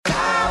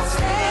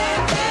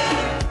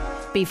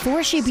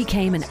Before she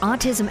became an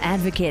autism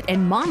advocate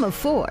and mom of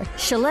 4,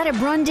 Shaletta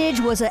Brundage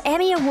was an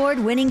Emmy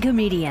Award-winning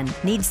comedian.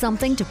 Need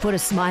something to put a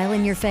smile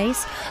in your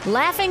face?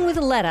 Laughing with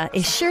Letta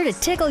is sure to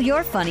tickle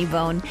your funny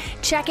bone.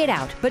 Check it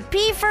out, but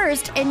pee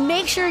first and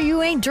make sure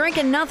you ain't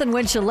drinking nothing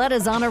when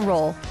Shaletta's on a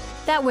roll.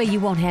 That way you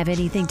won't have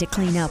anything to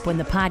clean up when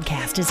the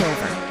podcast is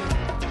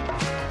over.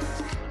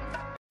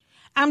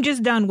 I'm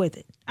just done with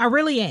it. I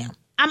really am.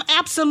 I'm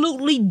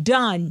absolutely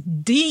done.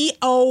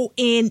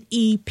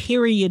 D-O-N-E,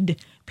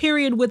 period.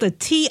 Period with a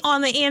T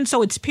on the end,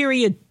 so it's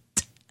period.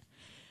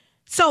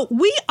 So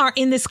we are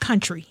in this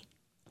country.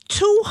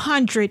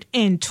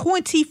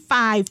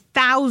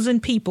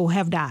 225,000 people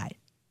have died,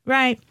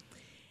 right?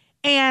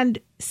 And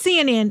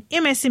CNN,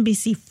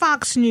 MSNBC,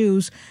 Fox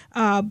News,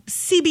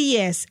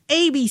 CBS,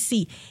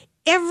 ABC,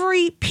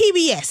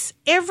 PBS,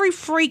 every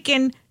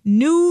freaking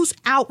news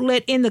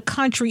outlet in the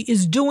country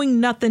is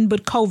doing nothing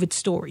but COVID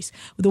stories.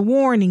 The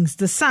warnings,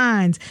 the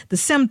signs, the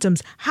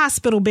symptoms,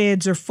 hospital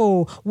beds are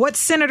full, what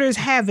senators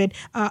have it,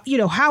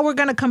 how we're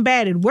going to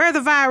combat it, where the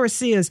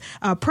virus is,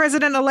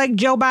 President-elect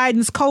Joe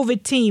Biden's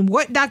COVID team,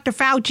 what Dr.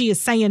 Fauci is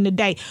saying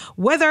today,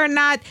 whether or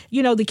not,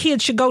 the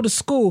kids should go to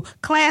school,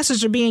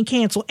 classes are being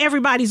canceled,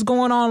 everybody's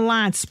going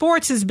online,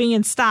 sports is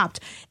being stopped.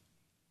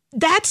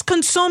 That's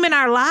consuming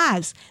our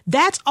lives.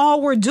 That's all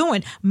we're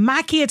doing.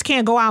 My kids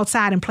can't go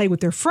outside and play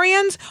with their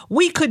friends.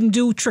 We couldn't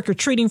do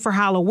trick-or-treating for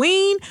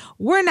Halloween.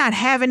 We're not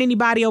having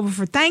anybody over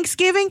for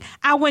Thanksgiving.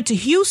 I went to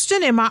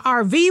Houston in my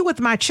RV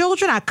with my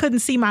children. I couldn't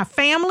see my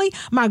family.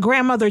 My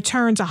grandmother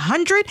turns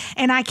 100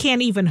 and I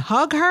can't even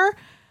hug her.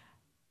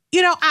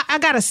 I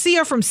got to see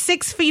her from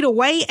 6 feet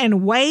away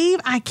and wave.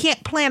 I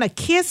can't plant a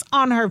kiss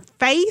on her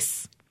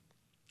face.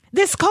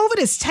 This COVID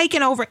is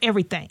taking over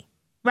everything.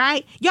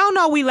 Right? Y'all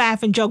know we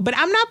laugh and joke, but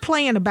I'm not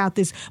playing about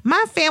this.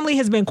 My family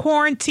has been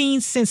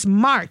quarantined since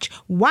March.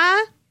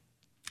 Why?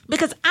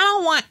 Because I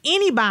don't want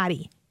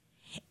anybody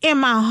in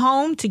my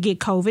home to get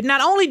COVID. Not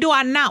only do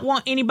I not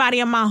want anybody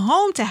in my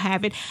home to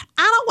have it,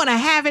 I don't want to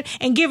have it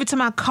and give it to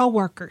my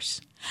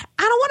coworkers.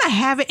 I don't want to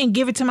have it and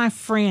give it to my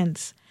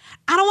friends.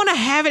 I don't want to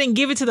have it and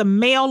give it to the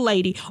mail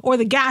lady or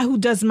the guy who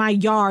does my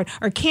yard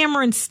or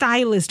Cameron's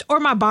stylist or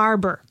my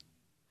barber.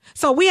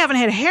 So we haven't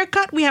had a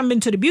haircut. We haven't been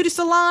to the beauty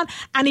salon.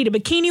 I need a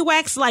bikini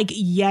wax like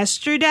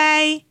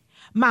yesterday.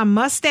 My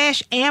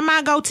mustache and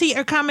my goatee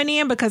are coming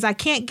in because I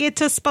can't get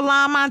to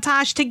Spalon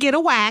Montage to get a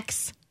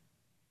wax.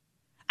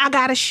 I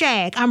got a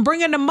shag. I'm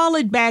bringing the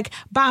mullet back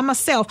by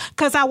myself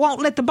because I won't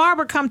let the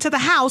barber come to the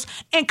house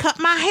and cut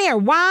my hair.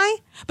 Why?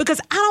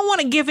 Because I don't want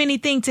to give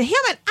anything to him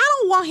and I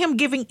don't want him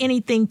giving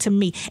anything to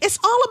me. It's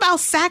all about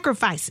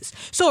sacrifices.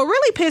 So it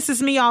really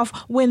pisses me off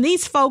when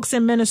these folks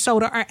in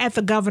Minnesota are at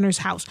the governor's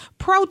house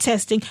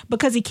protesting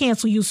because he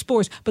canceled youth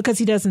sports because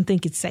he doesn't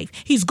think it's safe.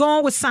 He's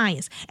going with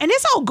science. And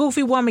this old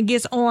goofy woman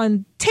gets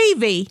on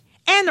TV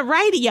and the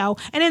radio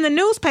and in the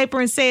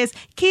newspaper and says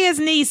kids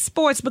need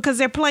sports because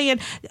they're playing,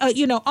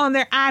 on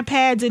their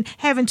iPads and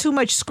having too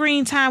much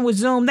screen time with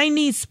Zoom. They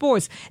need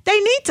sports. They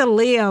need to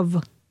live.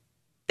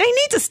 They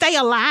need to stay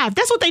alive.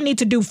 That's what they need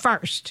to do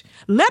first.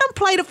 Let them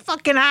play the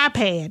fucking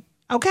iPad,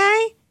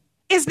 okay?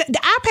 The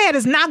iPad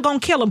is not going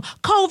to kill them.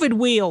 COVID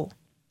will.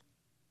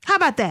 How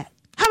about that?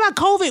 How about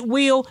COVID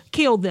will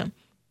kill them?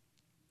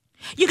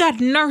 You got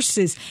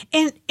nurses,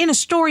 and in a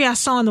story I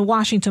saw in the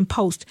Washington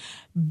Post,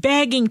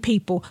 begging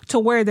people to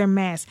wear their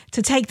masks,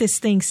 to take this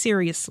thing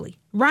seriously,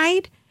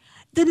 right?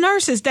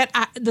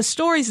 The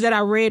stories that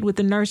I read with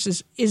the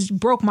nurses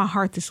broke my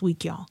heart this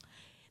week, y'all.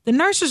 The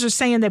nurses are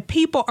saying that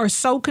people are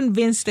so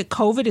convinced that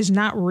COVID is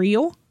not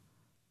real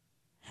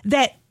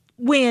that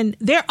when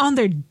they're on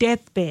their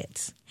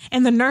deathbeds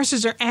and the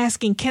nurses are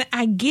asking, can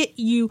I get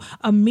you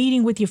a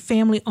meeting with your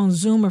family on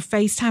Zoom or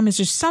FaceTime? Is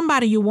there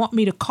somebody you want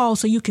me to call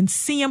so you can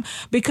see them?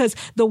 Because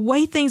the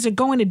way things are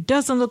going, it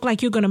doesn't look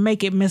like you're going to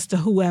make it, Mr.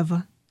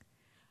 Whoever.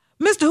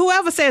 Mr.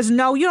 Whoever says,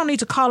 no, you don't need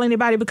to call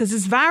anybody because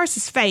this virus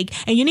is fake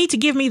and you need to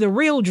give me the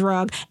real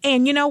drug.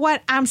 And you know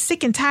what? I'm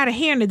sick and tired of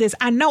hearing this.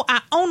 I know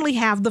I only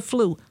have the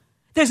flu.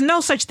 There's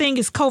no such thing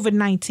as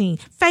COVID-19.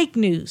 Fake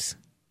news.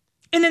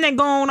 And then they're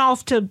going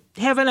off to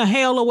heaven or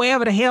hell or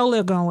wherever the hell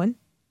they're going.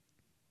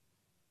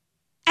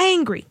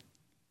 Angry,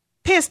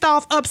 pissed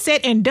off,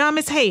 upset, and dumb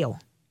as hell.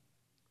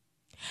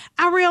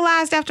 I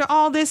realized after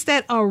all this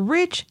that a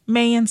rich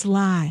man's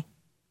lie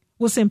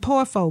will send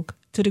poor folk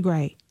to the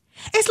grave.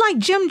 It's like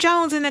Jim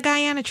Jones and the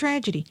Guyana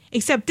tragedy,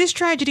 except this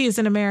tragedy is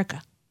in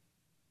America.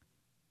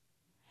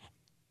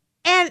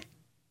 And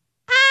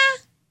I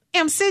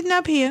am sitting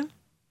up here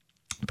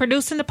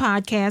producing the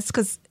podcast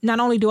because not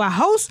only do I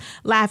host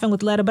Laughing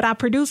with Letta, but I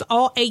produce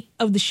all 8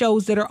 of the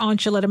shows that are on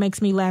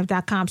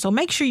ShalettaMakesMeLaugh.com. So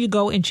make sure you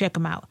go and check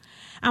them out.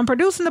 I'm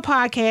producing the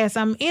podcast.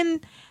 I'm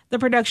in the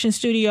production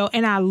studio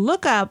and I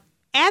look up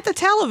at the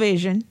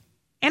television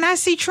and I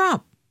see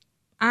Trump,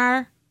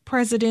 our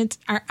president,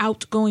 our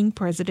outgoing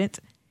president.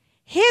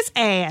 His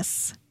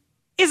ass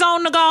is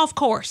on the golf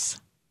course.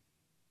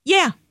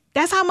 Yeah,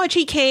 That's how much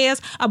he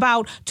cares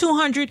about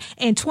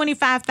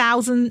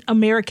 225,000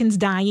 Americans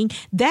dying.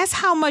 That's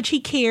how much he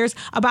cares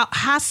about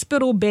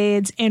hospital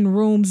beds and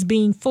rooms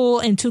being full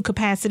and to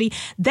capacity.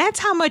 That's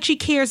how much he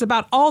cares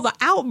about all the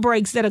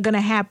outbreaks that are going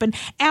to happen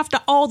after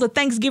all the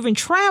Thanksgiving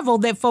travel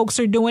that folks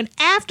are doing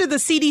after the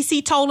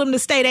CDC told them to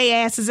stay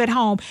their asses at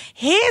home.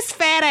 His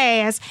fat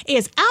ass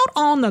is out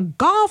on the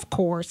golf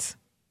course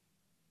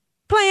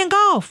playing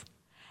golf.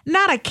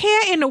 Not a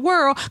care in the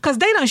world, because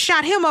they done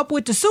shot him up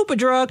with the super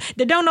drug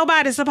that don't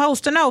nobody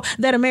supposed to know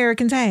that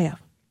Americans have.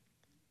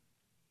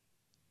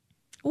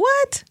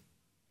 What?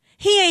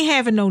 He ain't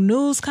having no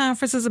news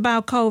conferences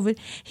about COVID.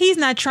 He's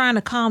not trying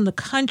to calm the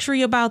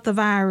country about the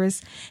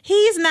virus.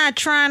 He's not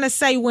trying to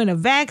say when a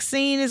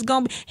vaccine is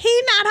going to be.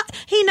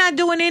 He not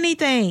doing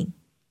anything.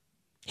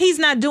 He's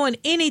not doing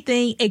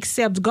anything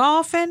except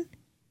golfing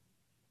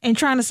and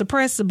trying to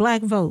suppress the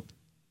black vote.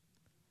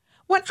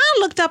 When I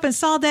looked up and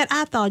saw that,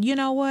 I thought, you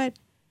know what?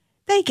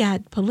 They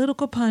got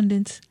political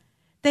pundits.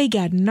 They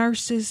got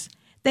nurses.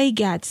 They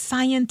got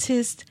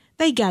scientists.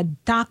 They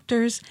got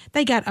doctors.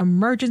 They got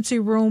emergency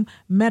room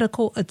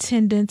medical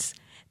attendants.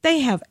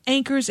 They have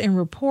anchors and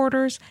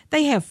reporters.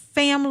 They have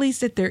families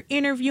that they're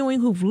interviewing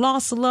who've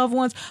lost loved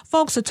ones.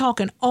 Folks are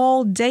talking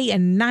all day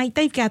and night.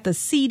 They've got the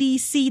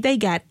CDC. They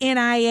got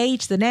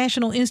NIH, the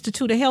National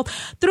Institute of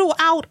Health,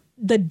 throughout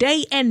the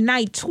day and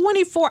night,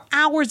 24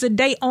 hours a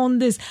day on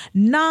this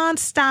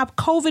nonstop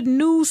COVID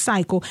news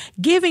cycle,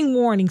 giving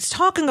warnings,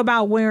 talking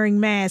about wearing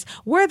masks,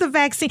 wear the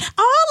vaccine,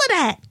 all of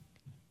that.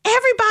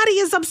 Everybody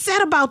is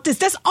upset about this.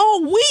 That's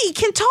all we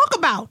can talk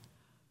about.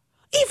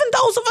 Even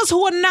those of us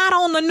who are not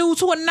on the news,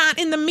 who are not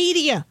in the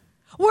media.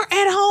 We're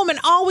at home and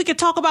all we can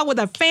talk about with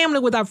our family,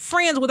 with our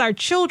friends, with our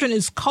children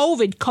is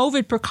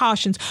COVID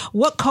precautions,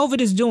 what COVID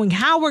is doing,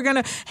 how we're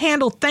going to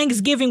handle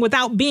Thanksgiving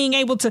without being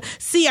able to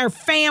see our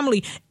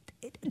family.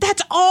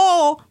 That's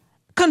all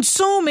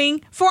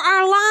consuming for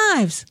our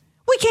lives.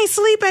 We can't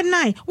sleep at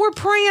night. We're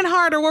praying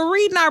harder. We're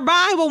reading our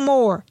Bible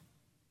more.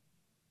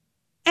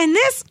 And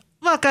this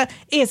fucker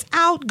is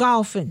out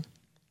golfing.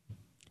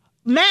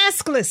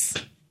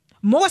 Maskless.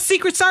 More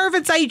Secret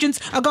Service agents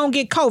are going to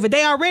get COVID.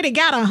 They already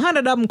got 100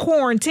 of them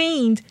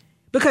quarantined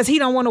because he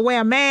don't want to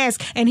wear a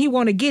mask and he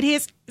want to get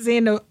his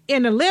in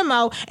the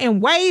limo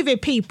and wave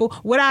at people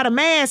without a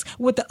mask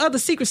with the other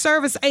Secret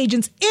Service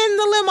agents in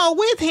the limo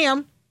with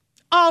him,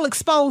 all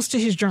exposed to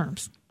his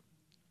germs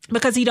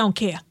because he don't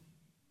care.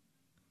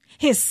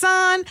 His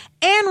son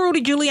and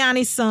Rudy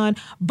Giuliani's son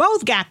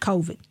both got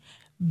COVID.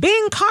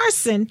 Ben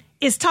Carson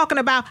is talking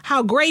about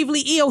how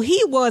gravely ill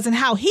he was and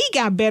how he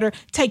got better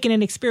taking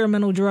an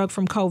experimental drug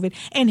from COVID.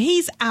 And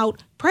he's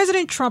out.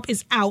 President Trump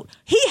is out.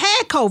 He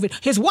had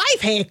COVID. His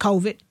wife had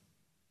COVID.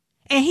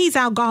 And he's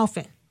out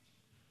golfing.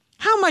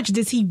 How much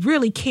does he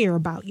really care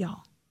about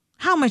y'all?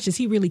 How much does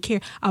he really care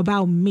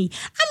about me?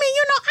 I mean,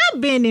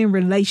 I've been in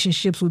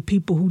relationships with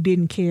people who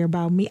didn't care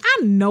about me. I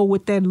know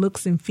what that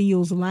looks and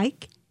feels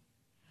like.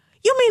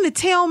 You mean to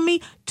tell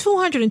me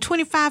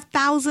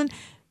 225,000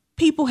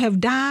 people have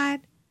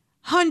died?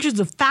 Hundreds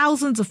of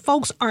thousands of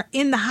folks are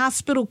in the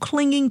hospital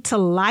clinging to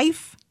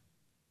life?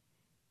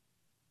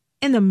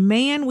 And the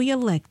man we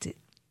elected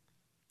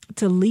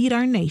to lead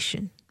our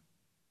nation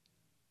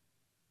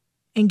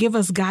and give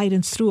us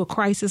guidance through a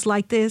crisis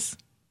like this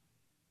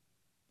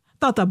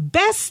thought the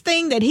best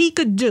thing that he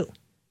could do,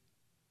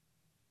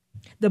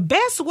 the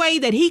best way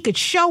that he could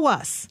show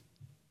us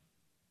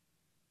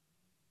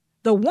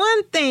the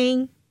one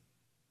thing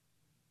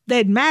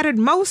that mattered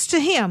most to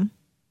him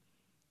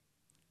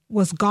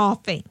was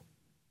golfing,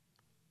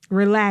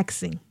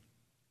 relaxing,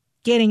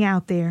 getting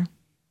out there,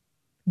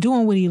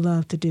 doing what he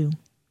loved to do.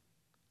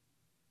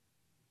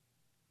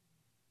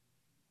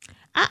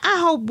 I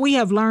hope we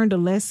have learned a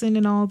lesson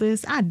in all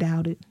this. I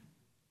doubt it.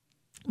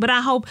 But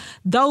I hope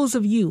those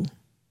of you,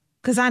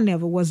 because I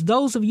never was,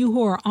 those of you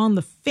who are on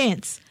the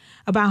fence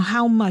about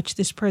how much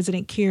this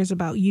president cares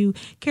about you,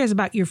 cares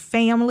about your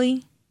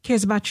family,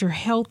 cares about your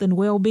health and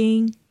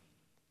well-being.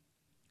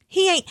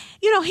 He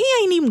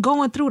ain't even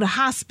going through the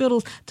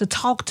hospitals to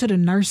talk to the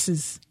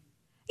nurses.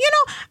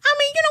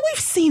 We've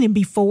seen it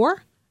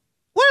before.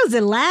 What was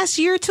it, last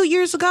year, 2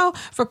 years ago?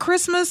 For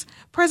Christmas,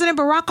 President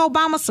Barack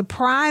Obama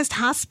surprised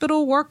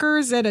hospital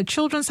workers at a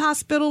children's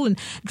hospital and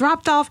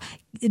dropped off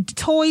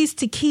toys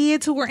to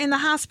kids who were in the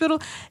hospital.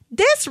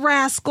 This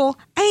rascal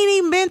ain't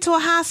even been to a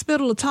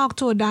hospital to talk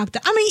to a doctor.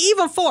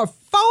 Even for a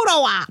photo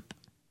op.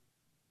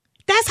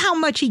 That's how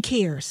much he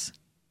cares.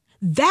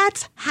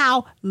 That's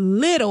how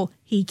little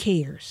he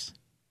cares.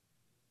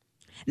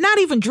 Not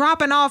even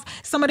dropping off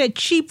some of that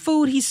cheap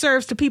food he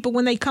serves to people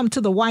when they come to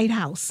the White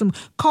House. Some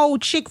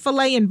cold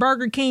Chick-fil-A and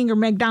Burger King or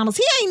McDonald's.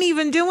 He ain't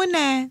even doing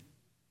that.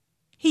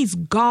 He's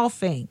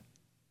golfing.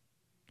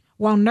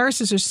 While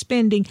nurses are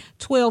spending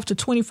 12 to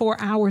 24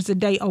 hours a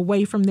day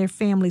away from their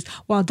families.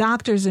 While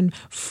doctors and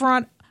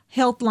front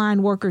health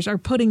line workers are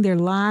putting their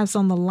lives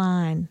on the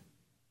line.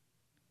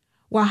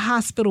 While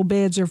hospital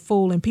beds are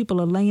full and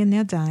people are laying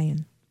there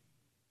dying.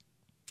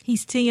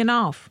 He's teeing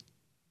off.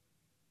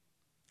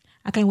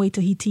 I can't wait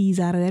till he tees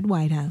out of that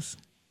White House.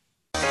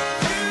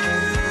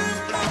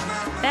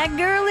 That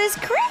girl is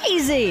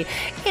crazy,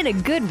 in a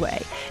good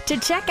way. To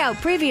check out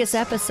previous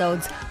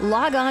episodes,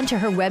 log on to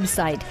her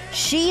website,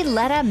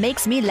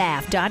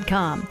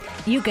 SheLettaMakesMeLaugh.com.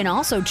 You can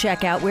also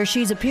check out where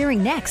she's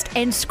appearing next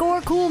and score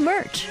cool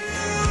merch.